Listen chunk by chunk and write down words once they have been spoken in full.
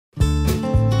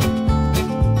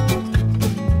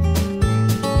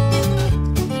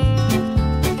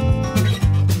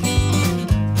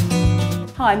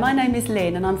Hi, my name is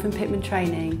Lynn and I'm from Pitman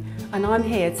Training, and I'm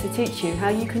here to teach you how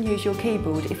you can use your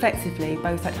keyboard effectively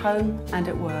both at home and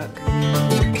at work.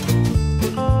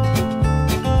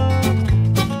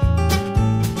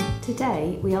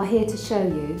 Today we are here to show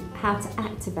you how to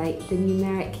activate the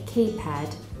Numeric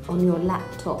Keypad on your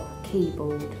laptop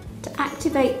keyboard. To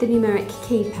activate the Numeric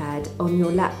Keypad on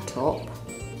your laptop,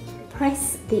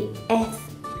 press the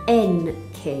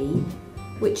FN key,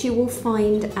 which you will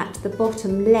find at the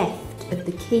bottom left of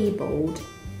the keyboard.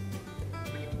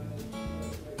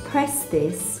 Press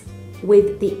this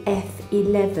with the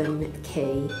F11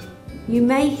 key. You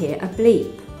may hear a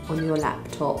bleep on your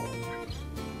laptop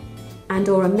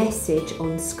or a message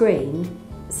on screen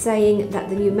saying that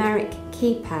the Numeric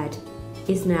Keypad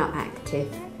is now active.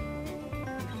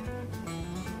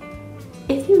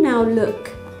 If you now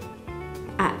look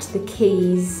at the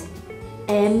keys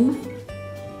M,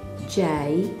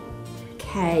 J,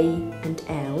 K and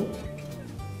L,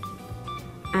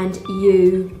 and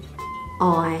U,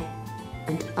 I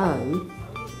and O,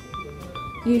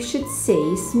 you should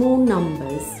see small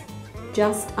numbers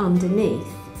just underneath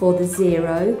for the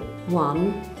 0,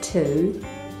 1, 2,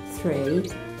 3,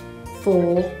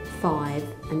 4,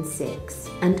 5 and 6,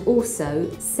 and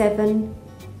also 7,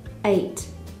 8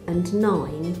 and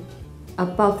 9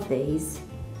 above these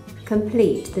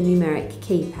complete the Numeric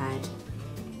Keypad.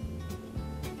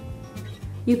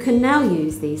 You can now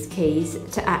use these keys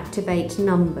to activate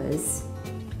numbers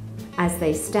as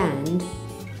they stand,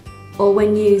 or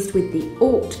when used with the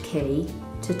Alt key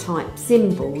to type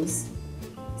symbols,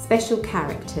 special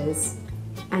characters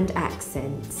and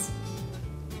accents.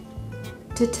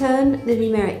 To turn the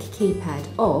Numeric Keypad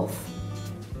off,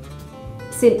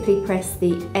 simply press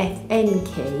the FN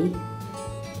key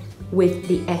with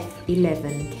the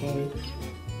F11 key.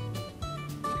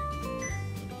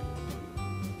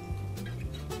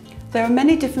 There are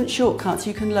many different shortcuts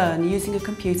you can learn using a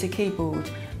computer keyboard,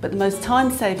 but the most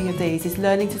time-saving of these is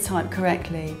learning to type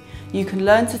correctly. You can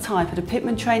learn to type at a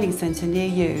Pitman Training Centre near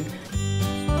you